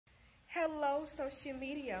Hello, social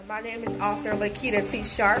media. My name is author Lakita T.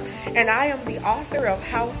 Sharp, and I am the author of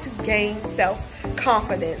How to Gain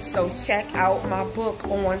Self-Confidence. So check out my book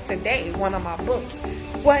on today, one of my books.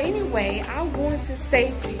 Well, anyway, I want to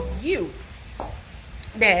say to you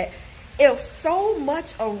that if so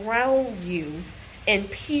much around you and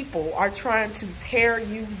people are trying to tear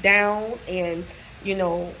you down and,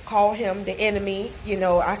 call him the enemy,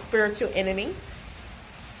 our spiritual enemy,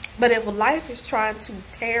 but if life is trying to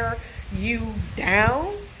tear you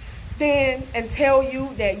down, and tell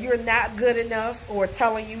you that you're not good enough, or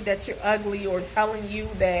telling you that you're ugly, or telling you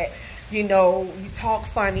that, you talk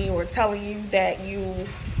funny, or telling you that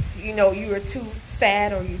you're too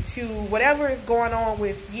fat, or whatever is going on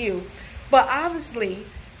with you, but obviously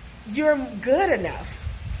you're good enough.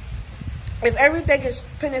 If everything is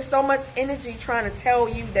spending so much energy trying to tell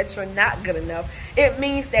you that you're not good enough, it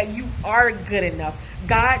means that you are good enough.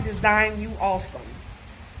 God designed you awesome.